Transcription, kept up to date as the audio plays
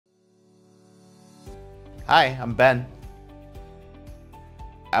Hi, I'm Ben.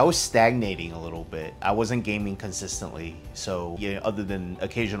 I was stagnating a little bit. I wasn't gaming consistently, so yeah, other than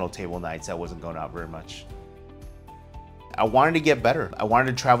occasional table nights, I wasn't going out very much. I wanted to get better. I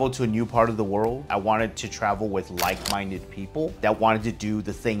wanted to travel to a new part of the world. I wanted to travel with like-minded people that wanted to do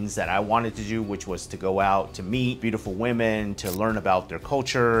the things that I wanted to do, which was to go out, to meet beautiful women, to learn about their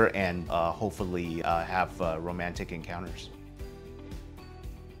culture, and hopefully have romantic encounters.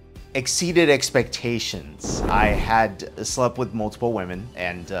 Exceeded expectations. I had slept with multiple women,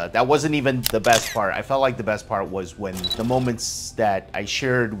 and that wasn't even the best part. I felt like the best part was when the moments that I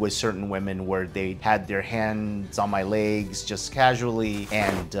shared with certain women where they had their hands on my legs just casually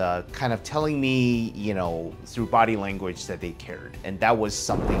and kind of telling me, you know, through body language that they cared. And that was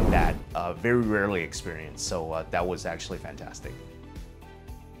something that very rarely experienced. So that was actually fantastic.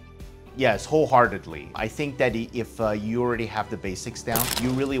 Yes, wholeheartedly. I think that if you already have the basics down, you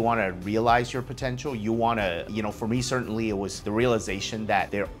really want to realize your potential. You want to, you know, for me, certainly it was the realization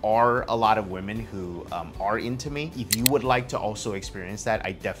that there are a lot of women who are into me. If you would like to also experience that,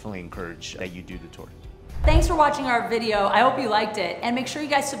 I definitely encourage that you do the tour. Thanks for watching our video. I hope you liked it. And make sure you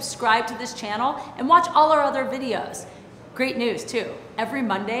guys subscribe to this channel and watch all our other videos. Great news too. Every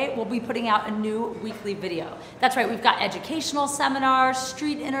Monday, we'll be putting out a new weekly video. That's right, we've got educational seminars,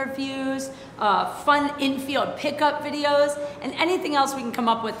 street interviews, fun in-field pickup videos, and anything else we can come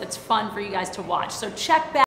up with that's fun for you guys to watch. So check back.